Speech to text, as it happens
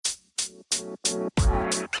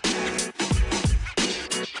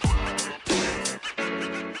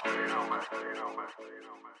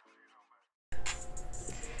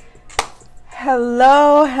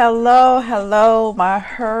Hello, hello, hello, my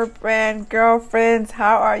Herb Brand girlfriends.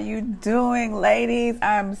 How are you doing, ladies?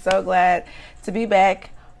 I'm so glad to be back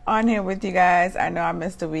on here with you guys. I know I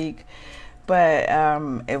missed a week, but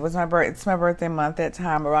it's my birthday month.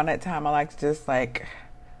 Around that time, I like to just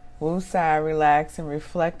woosah, relax, and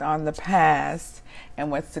reflect on the past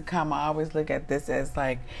and what's to come. I always look at this as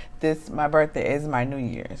my birthday is my New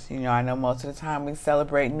Year's. You know, I know most of the time we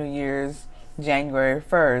celebrate New Year's January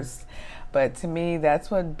 1st. But to me,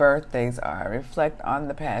 that's what birthdays are. Reflect on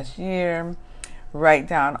the past year. Write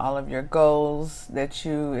down all of your goals that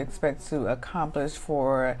you expect to accomplish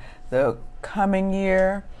for the coming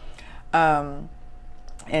year. And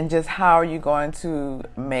just how are you going to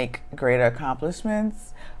make greater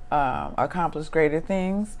accomplishments, accomplish greater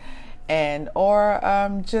things,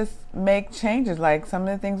 or just make changes. Like some of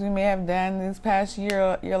the things we may have done this past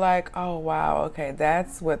year, you're like, oh, wow, okay,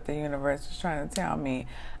 that's what the universe is trying to tell me.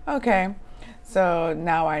 Okay, so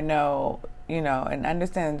now I know, and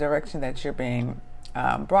understand the direction that you're being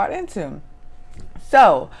brought into.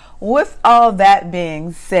 So, with all that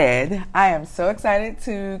being said, I am so excited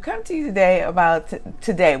to come to you today about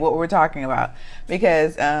what we're talking about.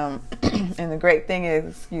 Because, and the great thing is,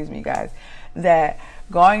 excuse me guys, that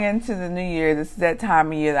going into the new year, this is that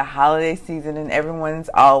time of year, the holiday season, and everyone's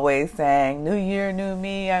always saying, new year, new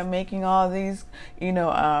me, I'm making all these,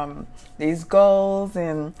 these goals,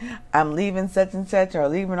 and I'm leaving such and such, or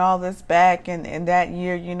leaving all this back in that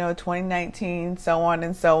year, 2019, so on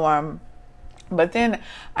and so on. But then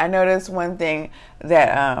I noticed one thing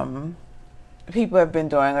that people have been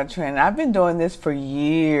doing, a trend. I've been doing this for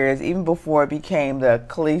years, even before it became the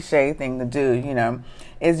cliche thing to do,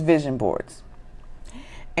 is vision boards.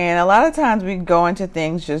 And a lot of times we go into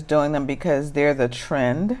things just doing them because they're the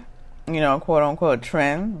trend, quote unquote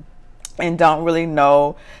trend, and don't really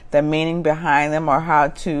know the meaning behind them or how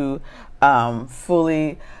to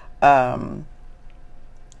fully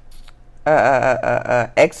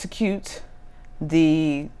execute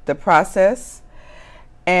the process.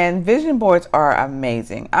 And vision boards are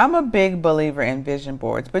amazing. I'm a big believer in vision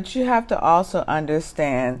boards, but you have to also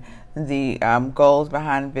understand the goals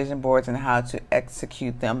behind vision boards and how to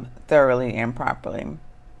execute them thoroughly and properly.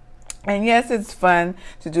 And yes, it's fun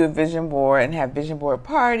to do a vision board and have vision board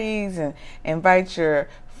parties and invite your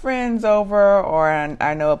friends over, or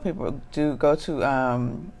I know people do go to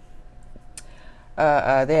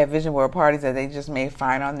they have vision board parties that they just may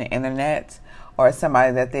find on the internet, or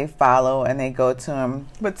somebody that they follow and they go to them.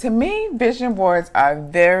 But to me, vision boards are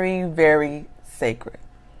very, very sacred.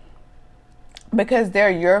 Because they're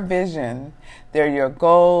your vision, they're your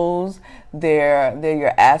goals, they're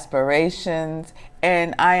your aspirations,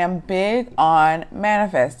 and I am big on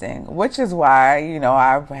manifesting, which is why,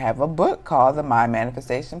 I have a book called The My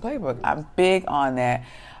Manifestation Playbook. I'm big on that,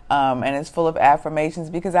 and it's full of affirmations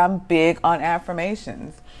because I'm big on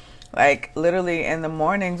affirmations. Like literally in the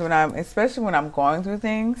mornings especially when I'm going through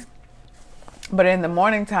things, but in the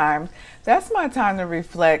morning time, that's my time to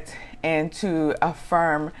reflect and to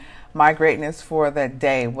affirm my greatness for the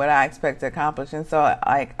day, what I expect to accomplish. And so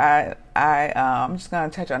I'm just going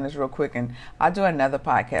to touch on this real quick, and I'll do another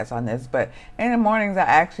podcast on this. But in the mornings, I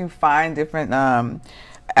actually find different, I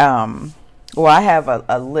have a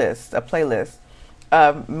playlist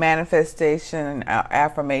of manifestation,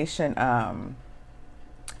 affirmation,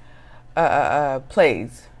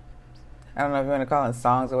 plays. I don't know if you want to call it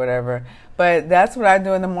songs or whatever, but that's what I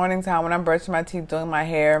do in the morning time when I'm brushing my teeth, doing my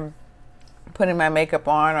hair, putting my makeup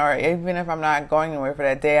on, or even if I'm not going anywhere for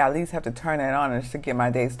that day, I at least have to turn it on just to get my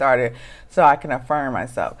day started so I can affirm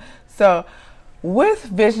myself. So with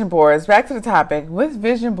vision boards, back to the topic, with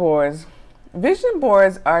vision boards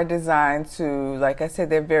are designed to, like I said,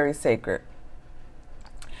 they're very sacred.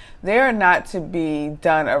 They are not to be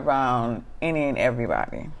done around any and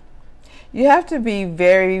everybody. You have to be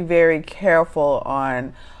very, very careful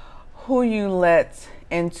on who you let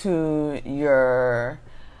into your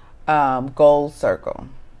goal circle.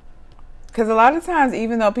 Because a lot of times,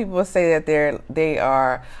 even though people will say that they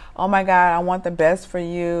are, oh my God, I want the best for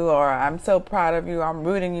you, or I'm so proud of you, I'm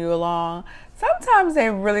rooting you along, sometimes they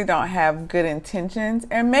really don't have good intentions,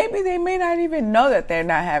 and maybe they may not even know that they're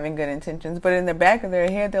not having good intentions, but in the back of their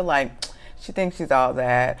head, they're like, she thinks she's all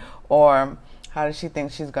that, or how does she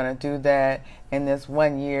think she's going to do that in this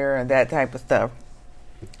 1 year, and that type of stuff.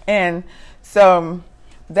 And so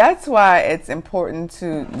that's why it's important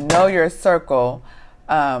to know your circle,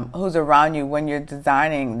 who's around you when you're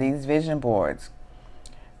designing these vision boards.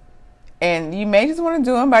 And you may just want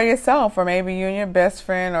to do them by yourself, or maybe you and your best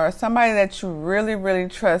friend, or somebody that you really, really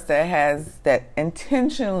trust that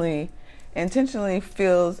intentionally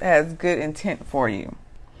feels has good intent for you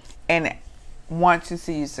and wants to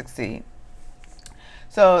see you succeed.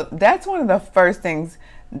 So that's one of the first things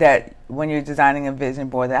that when you're designing a vision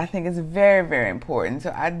board that I think is very, very important.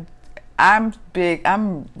 So I'm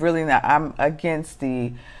against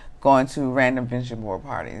the going to random vision board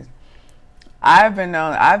parties. I've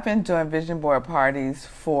been doing vision board parties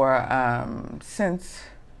for since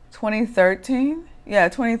 2013. Yeah,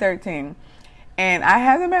 2013. And I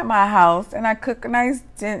have them at my house, and I cook a nice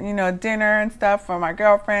dinner and stuff for my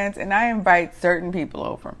girlfriends, and I invite certain people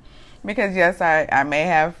over. Because yes, I may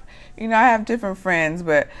have, I have different friends,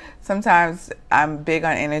 but sometimes I'm big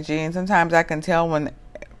on energy, and sometimes I can tell when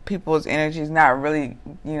people's energy is not really,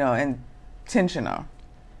 intentional.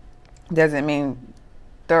 Doesn't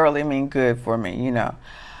thoroughly mean good for me,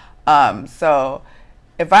 So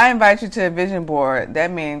if I invite you to a vision board, that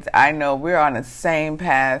means I know we're on the same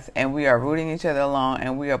path and we are rooting each other along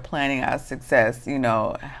and we are planning our success. These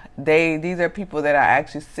are people that I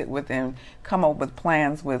actually sit with and come up with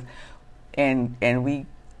plans with, and we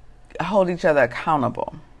hold each other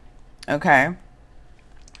accountable. Okay?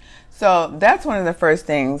 So that's one of the first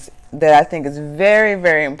things that I think is very,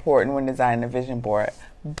 very important when designing a vision board.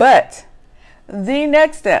 But the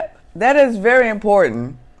next step, that is very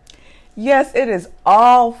important. Yes, it is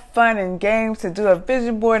all fun and games to do a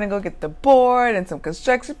vision board and go get the board and some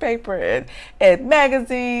construction paper and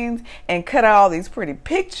magazines and cut out all these pretty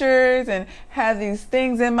pictures and have these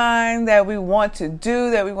things in mind that we want to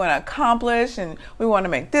do, that we want to accomplish, and we want to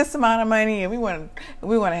make this amount of money, and we want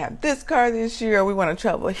to have this car this year, or we want to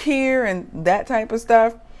travel here and that type of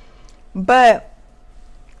stuff. But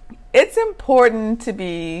it's important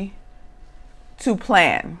to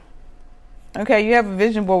plan. Okay, you have a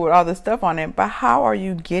vision board with all this stuff on it, but how are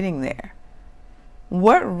you getting there?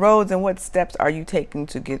 What roads and what steps are you taking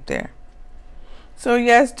to get there? So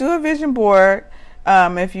yes, do a vision board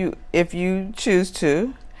if you choose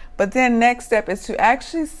to, but then next step is to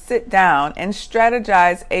actually sit down and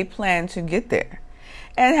strategize a plan to get there.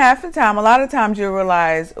 And a lot of times you'll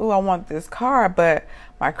realize, oh, I want this car, but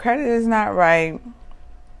my credit is not right.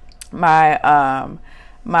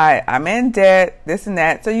 I'm in debt, this and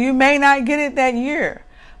that. So you may not get it that year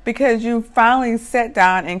because you finally sat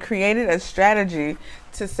down and created a strategy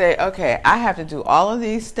to say, okay, I have to do all of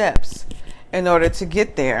these steps in order to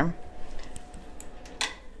get there.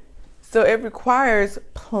 So it requires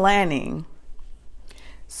planning.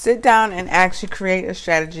 Sit down and actually create a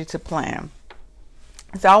strategy to plan.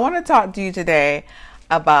 So I want to talk to you today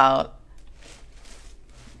about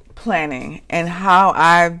planning and how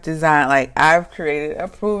I've created a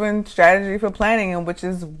proven strategy for planning, and which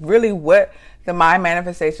is really what the My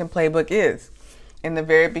Manifestation Playbook is. In the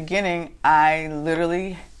very beginning,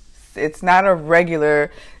 it's not a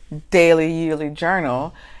regular daily, yearly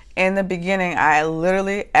journal. In the beginning, I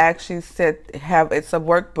literally actually it's a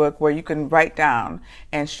workbook where you can write down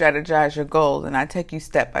and strategize your goals, and I take you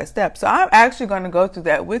step by step. So I'm actually going to go through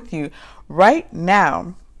that with you right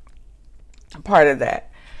now, part of that.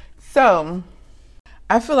 So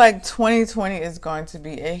I feel like 2020 is going to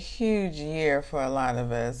be a huge year for a lot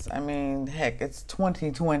of us. I mean, heck, it's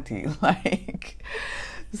 2020.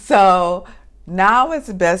 So now is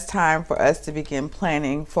the best time for us to begin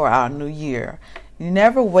planning for our new year. You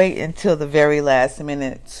never wait until the very last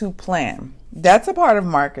minute to plan. That's a part of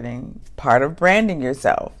marketing, part of branding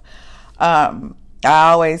yourself. I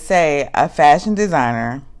always say a fashion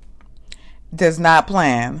designer does not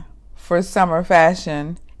plan for summer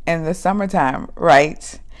fashion in the summertime,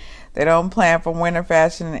 right? They don't plan for winter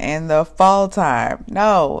fashion in the fall time.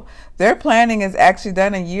 No, their planning is actually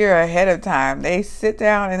done a year ahead of time. They sit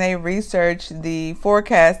down and they research the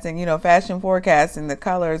forecasting, fashion forecasting, the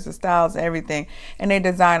colors, the styles, everything, and they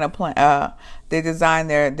design a plan. They design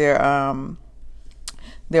their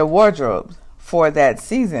wardrobes for that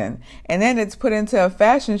season, and then it's put into a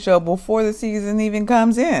fashion show before the season even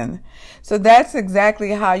comes in. So that's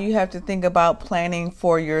exactly how you have to think about planning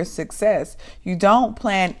for your success. You don't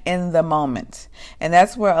plan in the moment, and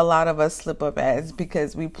that's where a lot of us slip up at, is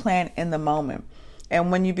because we plan in the moment.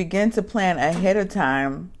 And when you begin to plan ahead of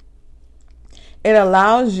time, it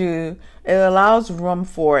allows room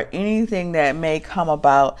for anything that may come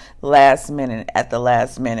about at the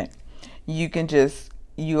last minute.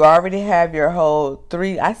 You already have your whole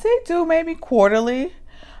do maybe quarterly.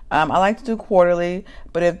 I like to do quarterly,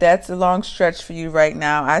 but if that's a long stretch for you right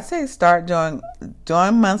now, I say start doing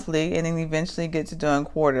monthly and then eventually get to doing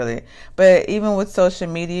quarterly. But even with social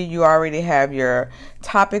media, you already have your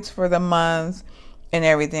topics for the month. and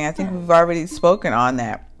everything. I think we've already spoken on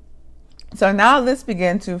that. So now let's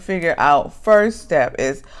begin to figure out, first step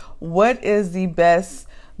is, what is the best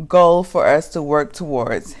goal for us to work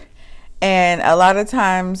towards? And a lot of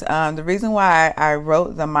times, the reason why I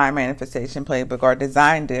wrote the My Manifestation Playbook or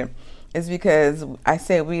designed it is because I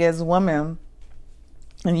say we as women,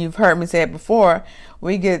 and you've heard me say it before,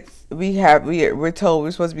 we're told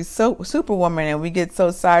we're supposed to be so superwoman, and we get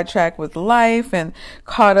so sidetracked with life and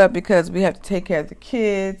caught up because we have to take care of the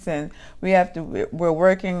kids, and we're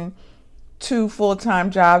working 2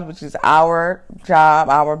 full-time jobs, which is our job,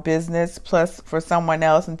 our business, plus for someone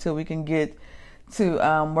else until we can get to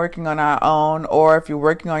working on our own. Or if you're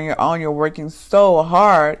working on your own, you're working so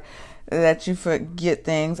hard that you forget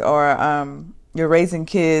things, or you're raising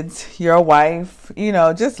kids, your wife,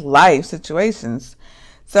 just life situations.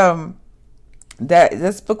 So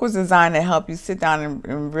this book was designed to help you sit down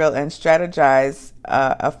and strategize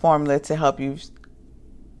a formula to help you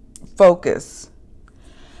focus.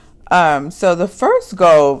 So the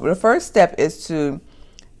first step is to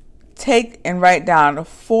take and write down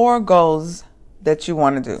 4 goals that you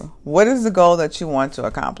want to do. What is the goal that you want to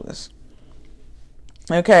accomplish?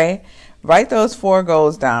 Okay, write those 4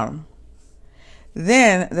 goals down.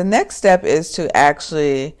 Then the next step is to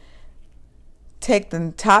actually take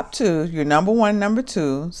the top 2, your number 1, number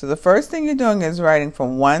 2. So the first thing you're doing is writing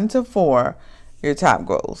from 1 to 4 your top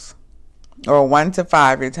goals, or 1 to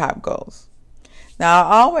 5 your top goals. Now,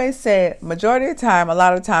 I always say, majority of the time, a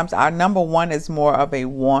lot of times, our number 1 is more of a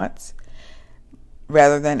want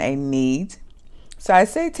rather than a need. So I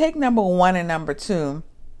say take number 1 and number 2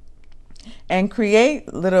 and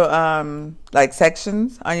create little like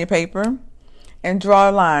sections on your paper and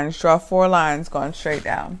draw 4 lines going straight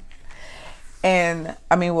down. And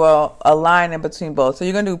a line in between both. So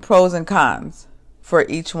you're going to do pros and cons for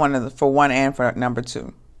each one for 1 and for number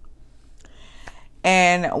 2.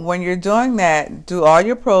 And when you're doing that, do all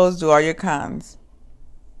your pros, do all your cons.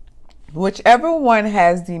 Whichever one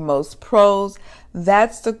has the most pros,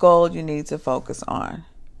 that's the goal you need to focus on.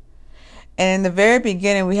 And in the very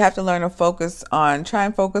beginning, we have to learn to try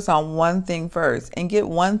and focus on one thing first and get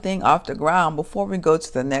one thing off the ground before we go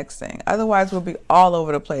to the next thing. Otherwise, we'll be all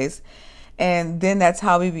over the place. And then that's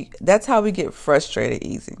how we get frustrated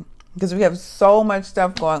easy, because we have so much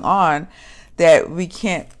stuff going on that we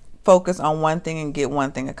can't focus on one thing and get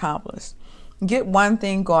one thing accomplished. Get one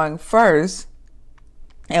thing going first,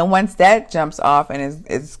 and once that jumps off and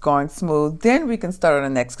is going smooth, then we can start on the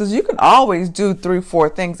next. Because you can always do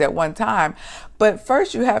 3-4 things at one time, but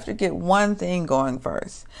first you have to get one thing going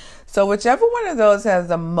first. So whichever one of those has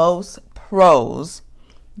the most pros,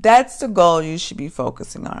 that's the goal you should be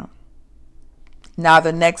focusing on. Now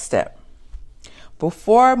the next step.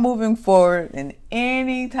 Before moving forward in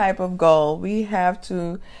any type of goal,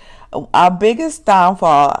 our biggest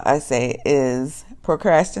downfall, I say, is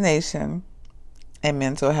procrastination and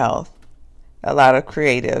mental health. A lot of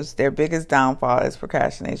creatives, their biggest downfall is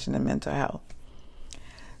procrastination and mental health.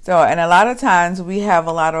 So, and a lot of times we have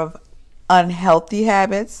a lot of unhealthy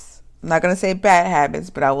habits. I'm not going to say bad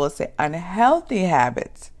habits, but I will say unhealthy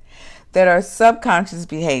habits that are subconscious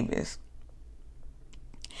behaviors.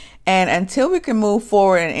 And until we can move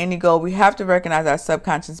forward in any goal, we have to recognize our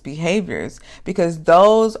subconscious behaviors, because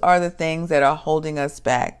those are the things that are holding us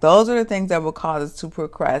back. Those are the things that will cause us to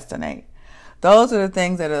procrastinate. Those are the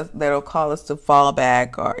things that'll cause us to fall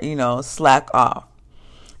back or, slack off.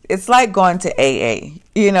 It's like going to AA,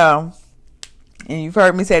 and you've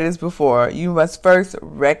heard me say this before. You must first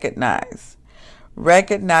recognize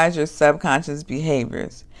your subconscious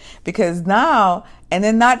behaviors, because now, and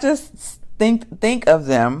then not just think of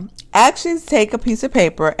them, actually take a piece of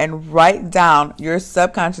paper and write down your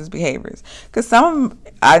subconscious behaviors. Because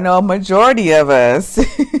I know a majority of us,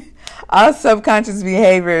 our subconscious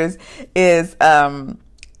behaviors is the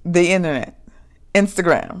internet,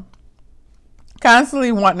 Instagram.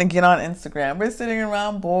 Constantly wanting to get on Instagram. We're sitting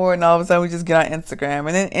around bored, and all of a sudden we just get on Instagram.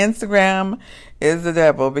 And then Instagram is the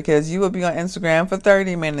devil, because you will be on Instagram for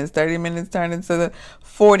 30 minutes. 30 minutes turn into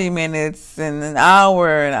 40 minutes and an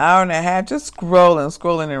hour and a half, just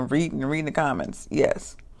scrolling and reading the comments.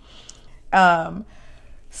 Yes.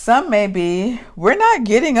 Some may be, we're not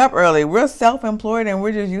getting up early. We're self-employed and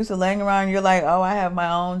we're just used to laying around. You're like, oh, I have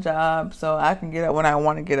my own job, so I can get up when I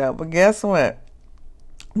want to get up. But guess what?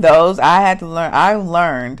 I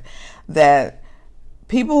learned that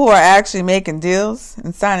people who are actually making deals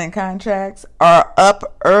and signing contracts are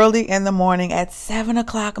up early in the morning at 7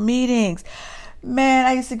 o'clock meetings. Man,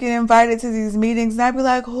 I used to get invited to these meetings and I'd be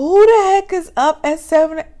like, who the heck is up at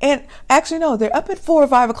 7? And actually, no, they're up at 4 or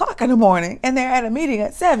 5 o'clock in the morning and they're at a meeting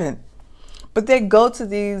at 7. But they go to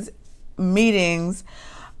these meetings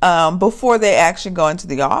before they actually go into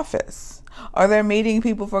the office, or they're meeting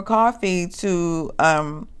people for coffee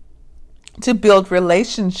to build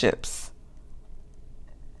relationships,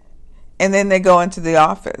 and then they go into the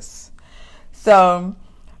office. So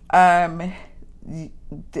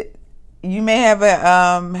you may have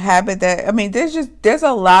a habit that, there's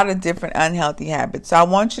a lot of different unhealthy habits. So I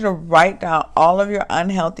want you to write down all of your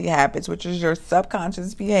unhealthy habits, which is your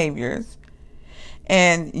subconscious behaviors.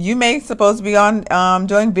 And you may supposed to be on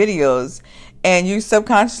doing videos, and you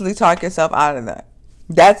subconsciously talk yourself out of that.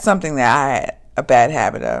 That's something that I had a bad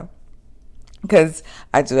habit of, because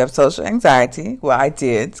I do have social anxiety. Well, I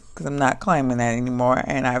did, because I'm not claiming that anymore,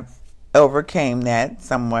 and I've overcame that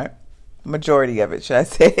somewhat. Majority of it, should I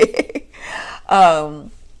say.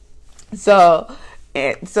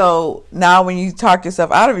 So now when you talk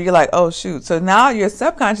yourself out of it, you're like, oh shoot. So now your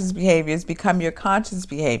subconscious behaviors become your conscious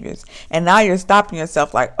behaviors. And now you're stopping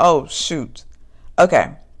yourself like, oh shoot.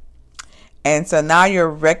 Okay. And so now you're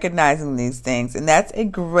recognizing these things, and that's a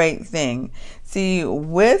great thing. See,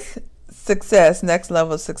 with success, next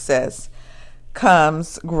level success,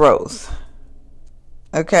 comes growth.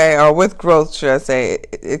 Okay, or with growth, should I say,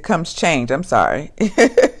 it comes change. I'm sorry.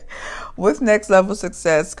 With next level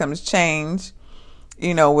success comes change,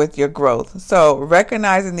 with your growth. So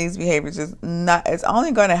recognizing these behaviors it's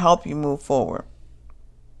only going to help you move forward.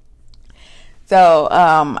 So,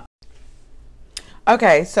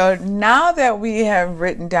 okay, so now that we have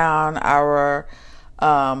written down our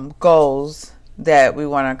goals that we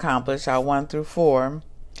want to accomplish, our 1 through 4,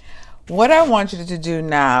 what I want you to do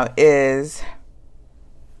now is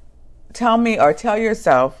tell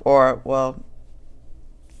yourself,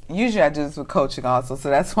 usually I do this with coaching also, so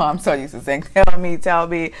that's why I'm so used to saying tell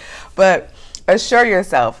me, but assure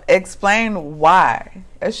yourself, explain why.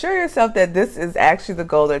 Assure yourself that this is actually the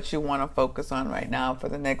goal that you want to focus on right now for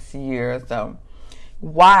the next year or so.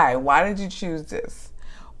 Why? Why did you choose this?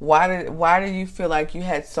 Why do you feel like you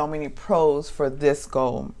had so many pros for this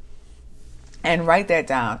goal? And write that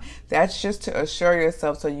down. That's just to assure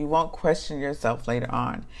yourself so you won't question yourself later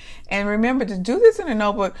on. And remember to do this in a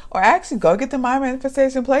notebook, or actually go get the Mind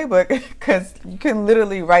Manifestation Playbook, because you can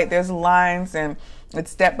literally write, there's lines and it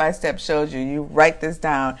step by step shows you. You write this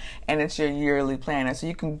down and it's your yearly planner. So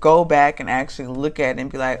you can go back and actually look at it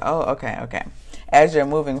and be like, oh, okay, as you're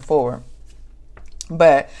moving forward.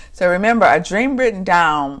 But so remember, a dream written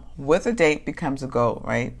down with a date becomes a goal,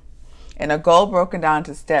 right? And a goal broken down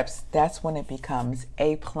to steps, that's when it becomes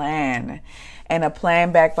a plan. And a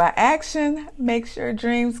plan backed by action makes your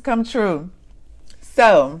dreams come true.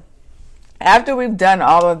 So after we've done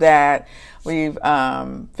all of that, we've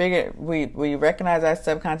we recognize our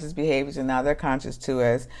subconscious behaviors, and now they're conscious to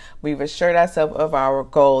us. We've assured ourselves of our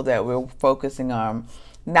goal that we're focusing on.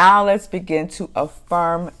 Now let's begin to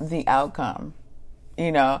affirm the outcome.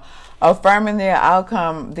 Affirming the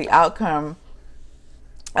outcome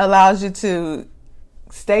allows you to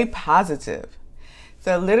stay positive.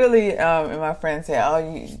 So literally, and my friends say, oh,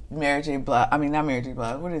 you Mary J. Blige. I mean, not Mary J.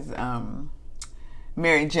 Blige. What is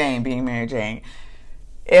Mary Jane, being Mary Jane?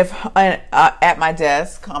 If at my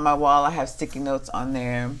desk, on my wall, I have sticky notes on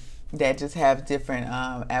there that just have different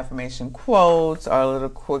affirmation quotes, or a little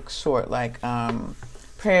quick short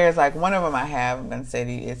prayers. Like one of them I have, I'm going to say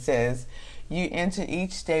to you, it says, you enter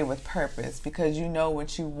each day with purpose because you know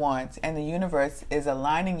what you want, and the universe is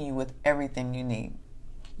aligning you with everything you need.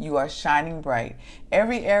 You are shining bright.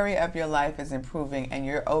 Every area of your life is improving, and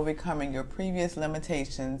you're overcoming your previous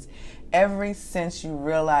limitations. Ever since you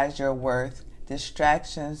realize your worth,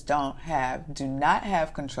 distractions do not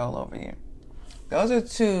have control over you. Those are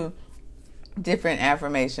two different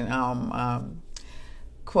affirmation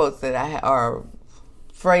quotes that I have, or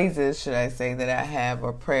phrases, should I say, that I have,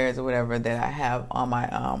 or prayers or whatever that I have on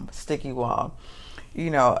my sticky wall.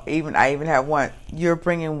 I even have one, you're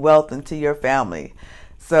bringing wealth into your family.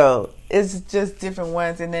 So it's just different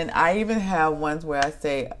ones. And then I even have ones where I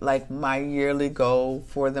say, like, my yearly goal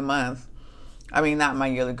for the month. I mean, not my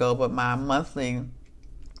yearly goal, but my monthly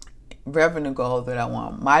revenue goal that I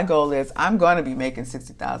want. My goal is I'm going to be making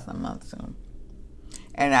 $60,000 a month soon.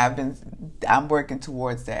 And I'm working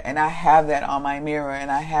towards that. And I have that on my mirror,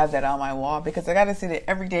 and I have that on my wall, because I got to see that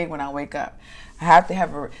every day when I wake up. I have to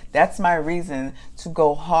have that's my reason to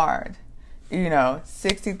go hard.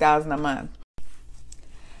 $60,000 a month.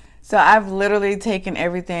 So I've literally taken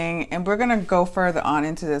everything, and we're going to go further on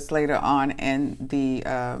into this later on in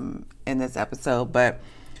this episode. But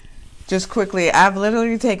just quickly, I've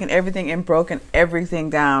literally taken everything and broken everything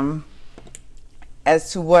down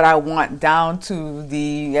as to what I want, down to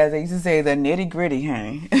the, as they used to say, the nitty gritty,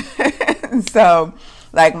 honey. So,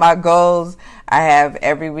 like my goals, I have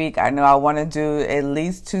every week, I know I want to do at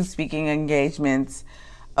least 2 speaking engagements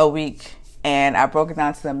a week. And I broke it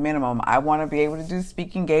down to the minimum. I want to be able to do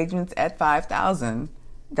speaking engagements at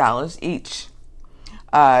 $5,000 each.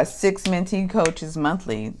 6 mentee coaches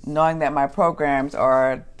monthly, knowing that my programs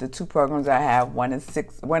are the 2 programs I have. One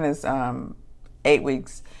is 8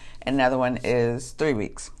 weeks, and another one is 3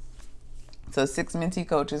 weeks. So 6 mentee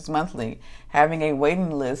coaches monthly, having a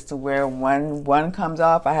waiting list to where one comes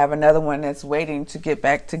off, I have another one that's waiting to get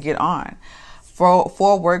on.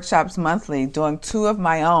 4 workshops monthly, doing 2 of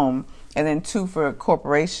my own, and then 2 for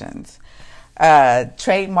corporations.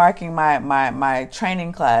 Trademarking my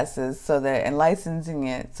training classes and licensing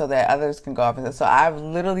it so that others can go off of it. So I've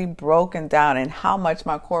literally broken down in how much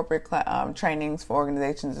my corporate trainings for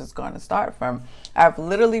organizations is going to start from. I've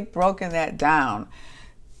literally broken that down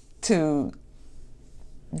to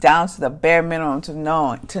the bare minimum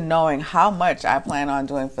to knowing how much I plan on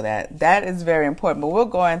doing for that. That is very important, but we'll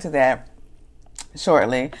go into that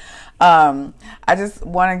shortly. I just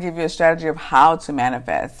want to give you a strategy of how to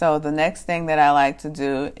manifest. So the next thing that I like to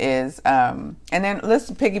do is, and then let's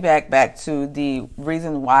piggyback back to the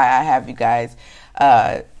reason why I have you guys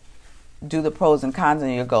do the pros and cons of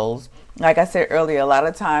your goals. Like I said earlier, a lot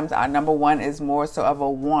of times our number one is more so of a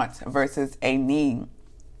want versus a need.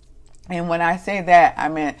 And when I say that, I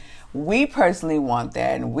mean, we personally want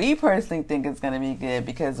that, and we personally think it's going to be good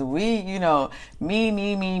because we,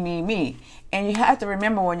 me. And you have to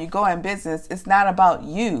remember, when you go in business, it's not about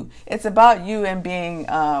you. It's about you and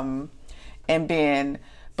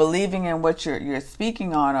believing in what you're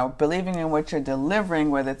speaking on, or believing in what you're delivering,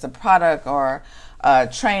 whether it's a product or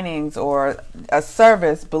trainings or a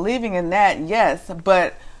service. Believing in that, yes,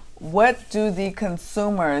 but what do the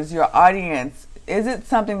consumers, your audience, is it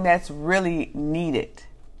something that's really needed?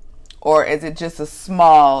 Or is it just a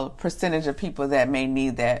small percentage of people that may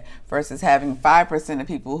need that versus having 5% of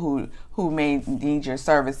people who may need your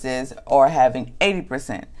services, or having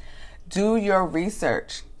 80%? Do your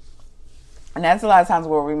research. And that's a lot of times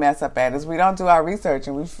where we mess up at, is we don't do our research,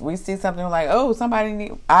 and we see something like, oh,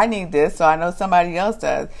 I need this, so I know somebody else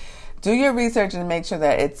does. Do your research and make sure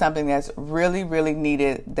that it's something that's really, really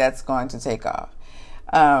needed, that's going to take off.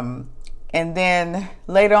 And then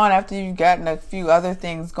later on, after you've gotten a few other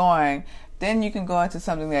things going, then you can go into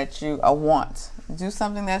something that you want. Do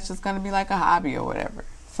something that's just going to be like a hobby or whatever.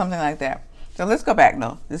 Something like that. So let's go back,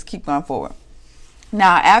 though. Let's keep going forward.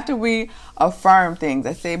 Now, after we affirm things,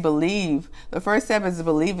 I say believe. The first step is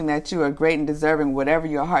believing that you are great and deserving whatever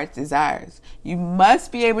your heart desires. You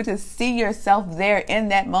must be able to see yourself there in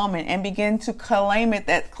that moment and begin to claim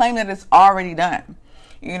that it's already done.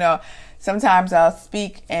 Sometimes I'll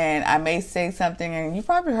speak and I may say something, and you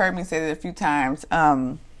probably heard me say it a few times,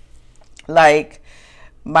 like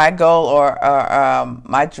my goal or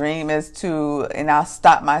my dream is to, and I'll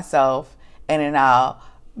stop myself, and then I'll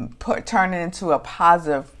turn it into a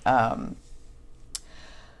positive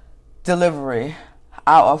delivery.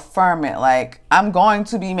 I'll affirm it, like I'm going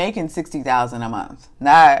to be making $60,000 a month,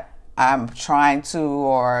 not I'm trying to,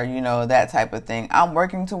 or that type of thing. I'm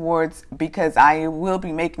working towards, because I will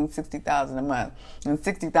be making $60,000 a month, and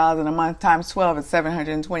 $60,000 a month times 12 is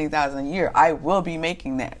 $720,000 a year. I will be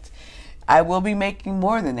making that. I will be making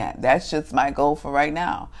more than that. That's just my goal for right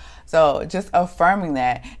now. So just affirming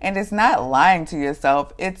that, and it's not lying to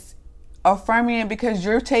yourself. It's affirming it because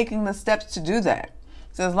you're taking the steps to do that.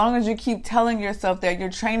 So as long as you keep telling yourself that,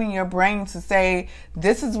 you're training your brain to say,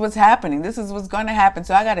 this is what's happening. This is what's going to happen.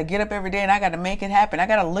 So I got to get up every day and I got to make it happen. I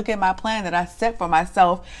got to look at my plan that I set for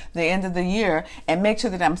myself the end of the year and make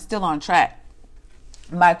sure that I'm still on track.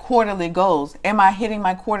 My quarterly goals. Am I hitting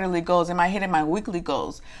my quarterly goals? Am I hitting my weekly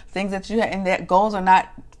goals? Things that and that goals are not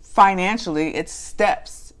financially, it's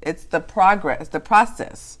steps. It's the progress, the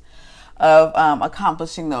process of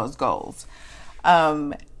accomplishing those goals.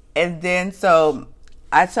 And then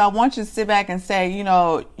I want you to sit back and say, you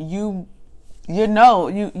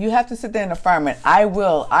have to sit there and affirm it. I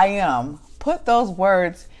am. Put those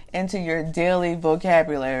words into your daily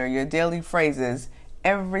vocabulary, your daily phrases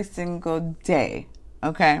every single day.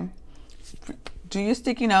 Okay? Do your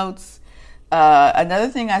sticky notes. Another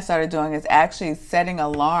thing I started doing is actually setting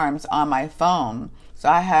alarms on my phone. So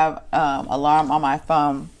I have alarm on my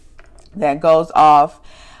phone that goes off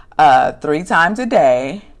 3 times a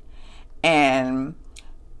day, and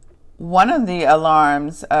one of the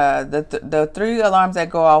alarms, the 3 alarms that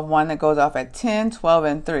go off, one that goes off at 10, 12,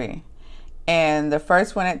 and 3. And the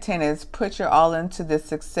first one at 10 is put your all into this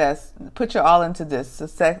success. Put your all into this.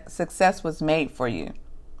 Success was made for you.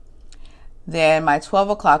 Then my 12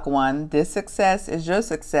 o'clock one, this success is your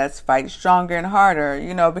success. Fight stronger and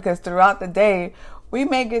harder. Because throughout the day, we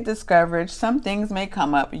may get discouraged. Some things may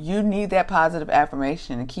come up. You need that positive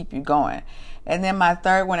affirmation to keep you going. And then my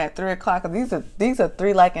third one at 3 o'clock. These are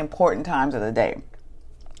three like important times of the day.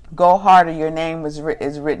 Go harder. Your name is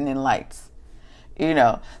written in lights. You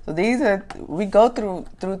know, so we go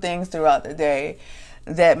through things throughout the day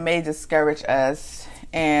that may discourage us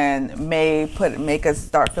and may make us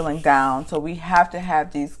start feeling down. So we have to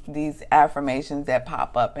have these affirmations that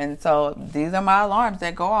pop up. And so these are my alarms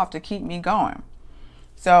that go off to keep me going.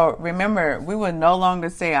 So remember, we will no longer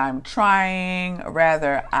say I'm trying,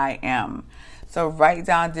 rather I am. So write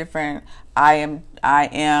down different I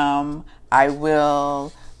am, I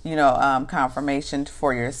will, confirmation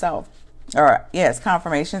for yourself. Or yes,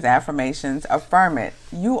 confirmations, affirmations, affirm it.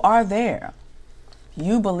 You are there.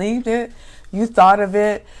 You believed it. You thought of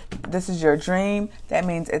it. This is your dream. That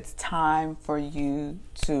means it's time for you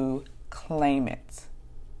to claim it.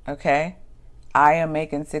 Okay? I am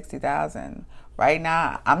making $60,000 right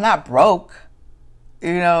now. I'm not broke.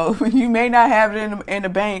 You may not have it in the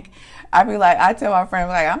bank. I tell my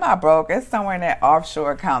friend, I'm not broke. It's somewhere in that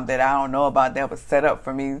offshore account that I don't know about that was set up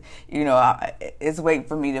for me. It's waiting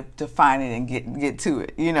for me to find it and get to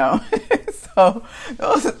it, So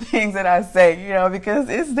those are things that I say, because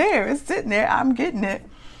it's there. It's sitting there. I'm getting it,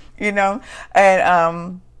 and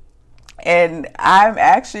I'm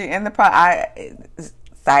actually in the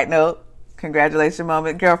side note, congratulations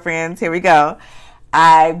moment, girlfriends. Here we go.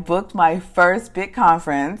 I booked my first big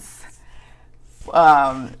conference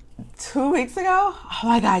 2 weeks ago. Oh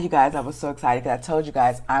my God, you guys, I was so excited because I told you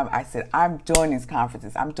guys, I said, I'm doing these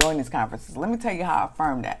conferences. Let me tell you how I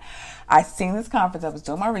affirmed that. I seen this conference, I was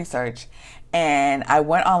doing my research, and I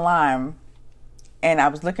went online and I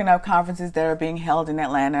was looking up conferences that are being held in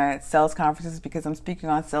Atlanta, sales conferences, because I'm speaking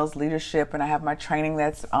on sales leadership and I have my training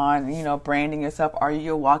that's on, branding yourself. Are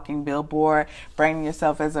you a walking billboard? Branding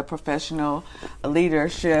yourself as a professional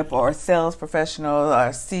leadership or sales professional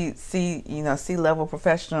or C-level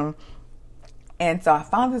professional. And so I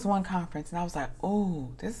found this one conference and I was like,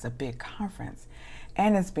 oh, this is a big conference.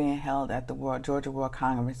 And it's being held at the Georgia World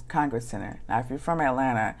Congress Center. Now, if you're from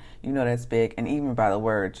Atlanta, you know that's big. And even by the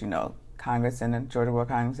words, Congress Center, Georgia World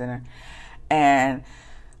Congress Center. And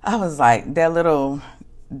I was like, that little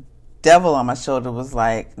devil on my shoulder was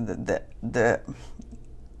like,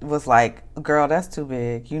 was like, girl, that's too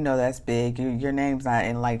big. That's big. Your name's not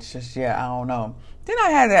in lights just yet. I don't know. Then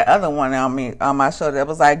I had that other one on my shoulder that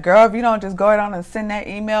was like, girl, if you don't just go on and send that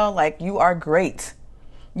email, you are great.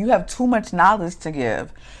 You have too much knowledge to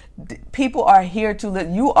give. People are here to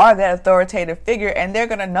you are that authoritative figure, and they're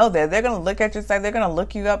going to know that. They're going to look at your site, they're going to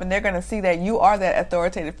look you up, and they're going to see that you are that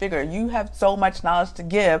authoritative figure. You have so much knowledge to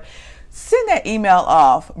give. Send that email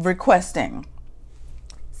off requesting.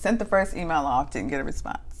 Sent the first email off, didn't get a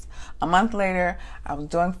response. A month later, I was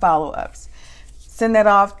doing follow-ups. Send that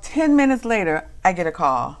off. 10 minutes later, I get a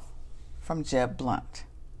call from Jeb Blount.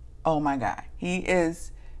 Oh my God.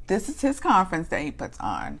 This is his conference that he puts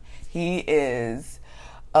on. He is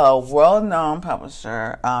a world-known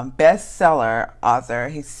publisher, bestseller author.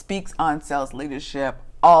 He speaks on sales leadership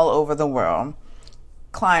all over the world,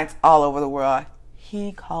 clients all over the world.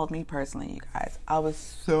 He called me personally, you guys. I was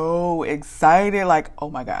so excited, oh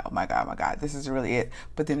my God, this is really it.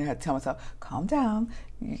 But then I had to tell myself, calm down,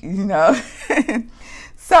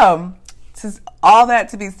 So, all that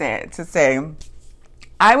to be said, to say,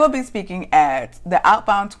 I will be speaking at the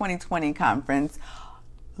Outbound 2020 conference,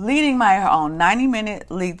 leading my own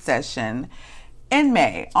 90-minute lead session on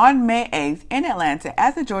May 8th in Atlanta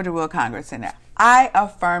at the Georgia World Congress Center. I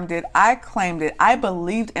affirmed it. I claimed it. I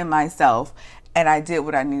believed in myself, and I did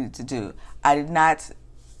what I needed to do. I didn't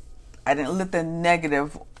let the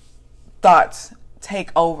negative thoughts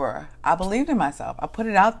take over. I believed in myself. I put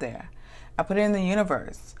it out there. I put it in the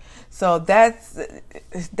universe. So that's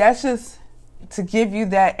just to give you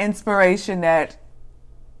that inspiration that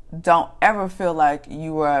don't ever feel like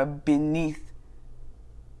you are beneath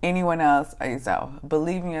anyone else or yourself.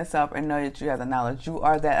 Believe in yourself and know that you have the knowledge. You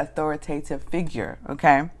are that authoritative figure,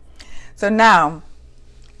 okay? So now,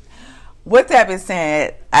 with that being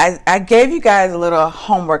said, I gave you guys a little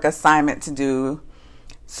homework assignment to do.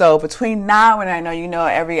 So between now and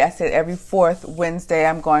every fourth Wednesday,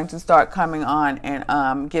 I'm going to start coming on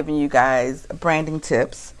and giving you guys branding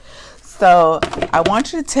tips. So I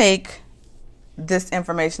want you to take this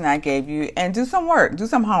information I gave you and do some work, do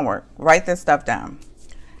some homework, write this stuff down.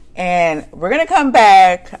 And we're going to come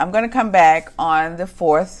back. I'm going to come back on the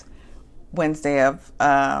fourth Wednesday of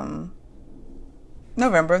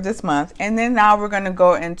November of this month. And then now we're going to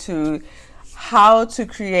go into how to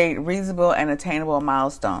create reasonable and attainable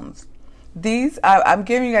milestones. I'm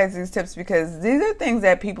giving you guys these tips because these are things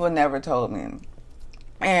that people never told me.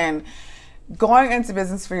 And going into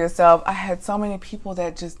business for yourself, I had so many people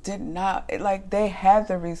that just did not, like, they had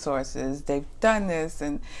the resources, they've done this,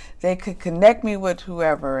 and they could connect me with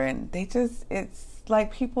whoever, and they just, it's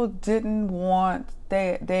like people didn't want,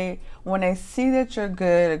 they when they see that you're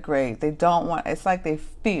good or great, they don't want, it's like they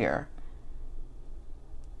fear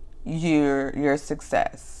your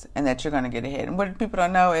success and that you're going to get ahead. And what people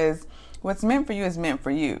don't know is what's meant for you is meant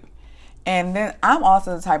for you. And then I'm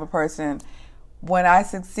also the type of person, when I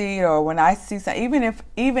succeed or when I see something,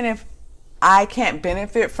 even if I can't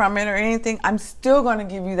benefit from it or anything, I'm still going to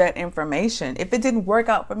give you that information. If it didn't work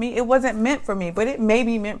out for me, it wasn't meant for me, but it may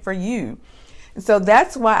be meant for you. And so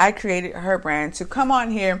that's why I created Her Brand, to come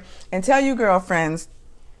on here and tell you girlfriends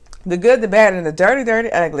the good, the bad, and the dirty,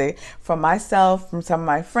 dirty, ugly from myself, from some of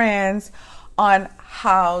my friends, on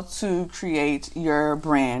how to create your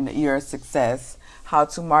brand, your success, how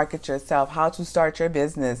to market yourself, how to start your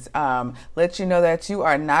business. Let you know that you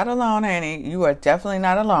are not alone, honey. You are definitely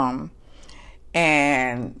not alone.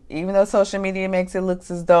 And even though social media makes it look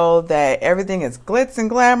as though that everything is glitz and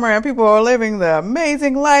glamour and people are living the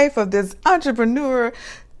amazing life of this entrepreneur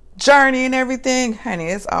journey and everything, honey,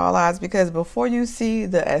 it's all lies, because before you see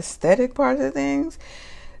the aesthetic part of things,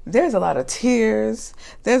 there's a lot of tears,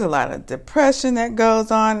 there's a lot of depression that goes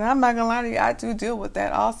on, and I'm not gonna lie to you, I do deal with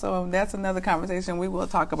that also, and that's another conversation we will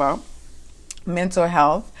talk about, mental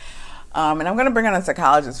health. And I'm gonna bring on a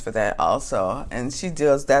psychologist for that also, and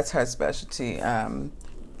that's her specialty,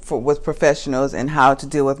 with professionals and how to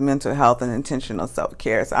deal with mental health and intentional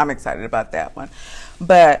self-care. So I'm excited about that one.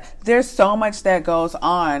 But there's so much that goes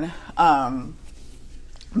on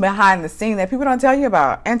behind the scene that people don't tell you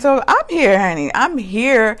about. And so I'm here, honey. I'm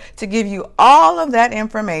here to give you all of that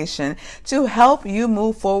information to help you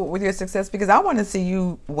move forward with your success, because I want to see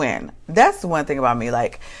you win. That's the one thing about me.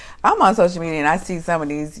 Like, I'm on social media and I see some of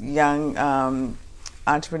these young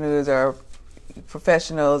entrepreneurs or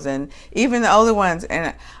professionals and even the older ones,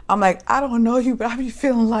 and I'm like, I don't know you, but I be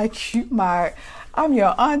feeling like I'm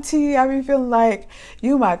your auntie. I be feeling like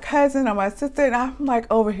you my cousin or my sister, and I'm like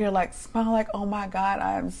over here like smiling like, oh my God,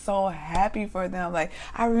 I am so happy for them. Like,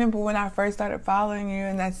 I remember when I first started following you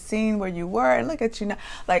and that scene where you were, and look at you now.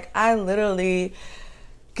 Like, I literally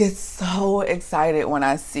get so excited when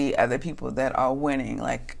I see other people that are winning.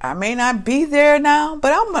 Like, I may not be there now,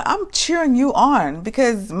 but I'm cheering you on,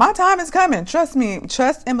 because my time is coming. Trust me,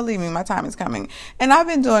 trust and believe me, my time is coming. And I've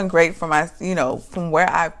been doing great for from where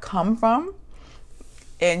I've come from.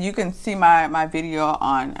 And you can see my video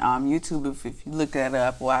on YouTube if you look that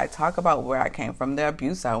up, where I talk about where I came from, the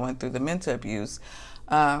abuse I went through, the mental abuse,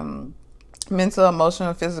 mental,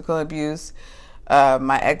 emotional, physical abuse.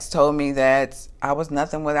 My ex told me that I was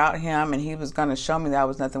nothing without him, and he was going to show me that I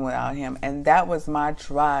was nothing without him. And that was my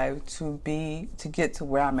drive to get to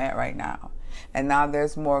where I'm at right now. And now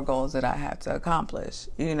there's more goals that I have to accomplish,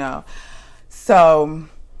 So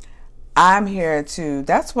I'm here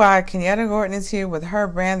that's why Kenyatta Gordon is here with Her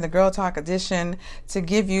Brand, the Girl Talk edition, to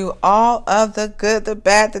give you all of the good, the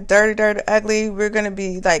bad, the dirty, dirty, ugly. We're going to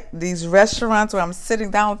be like these restaurants where I'm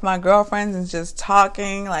sitting down with my girlfriends and just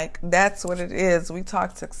talking. Like, that's what it is. We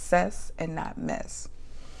talk success and not mess.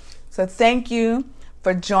 So thank you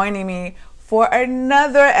for joining me for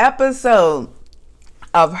another episode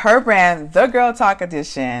of Her Brand, the Girl Talk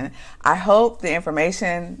edition. I hope the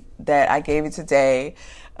information that I gave you today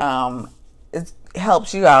it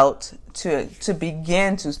helps you out to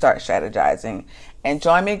begin to start strategizing. And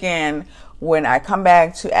join me again when I come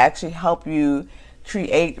back to actually help you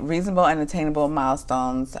create reasonable and attainable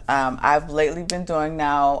milestones. I've lately been doing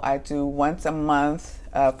I do once a month.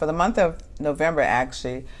 For the month of November,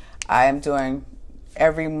 actually, I am doing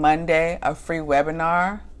every Monday a free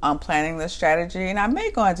webinar on planning the strategy. And I may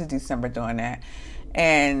go into December doing that.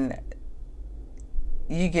 And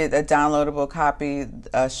you get a downloadable copy,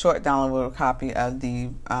 a short downloadable copy of the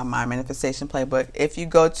My Manifestation Playbook. If you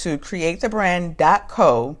go to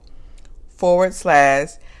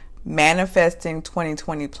createthebrand.co/manifesting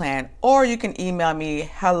 2020 plan, or you can email me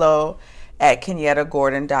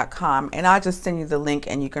hello@kenyattagordon.com, and I'll just send you the link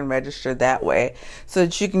and you can register that way so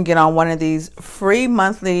that you can get on one of these free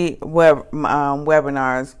monthly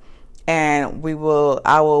webinars. And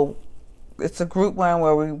it's a group one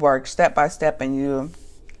where we work step by step and you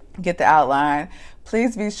get the outline.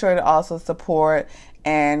 Please be sure to also support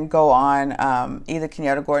and go on either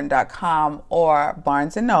kenyattagordon.com or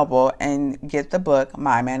Barnes & Noble and get the book,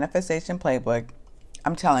 My Manifestation Playbook.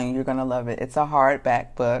 I'm telling you, you're going to love it. It's a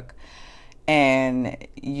hardback book, and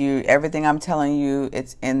everything I'm telling you,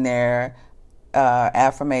 it's in there,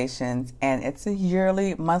 affirmations, and it's a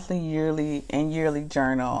monthly, yearly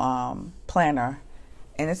journal planner.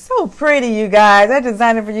 And it's so pretty, you guys. I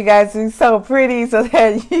designed it for you guys to be so pretty so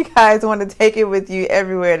that you guys want to take it with you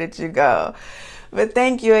everywhere that you go. But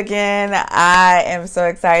thank you again. I am so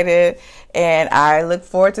excited, and I look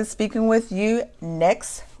forward to speaking with you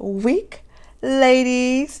next week.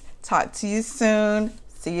 Ladies, talk to you soon.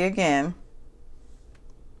 See you again.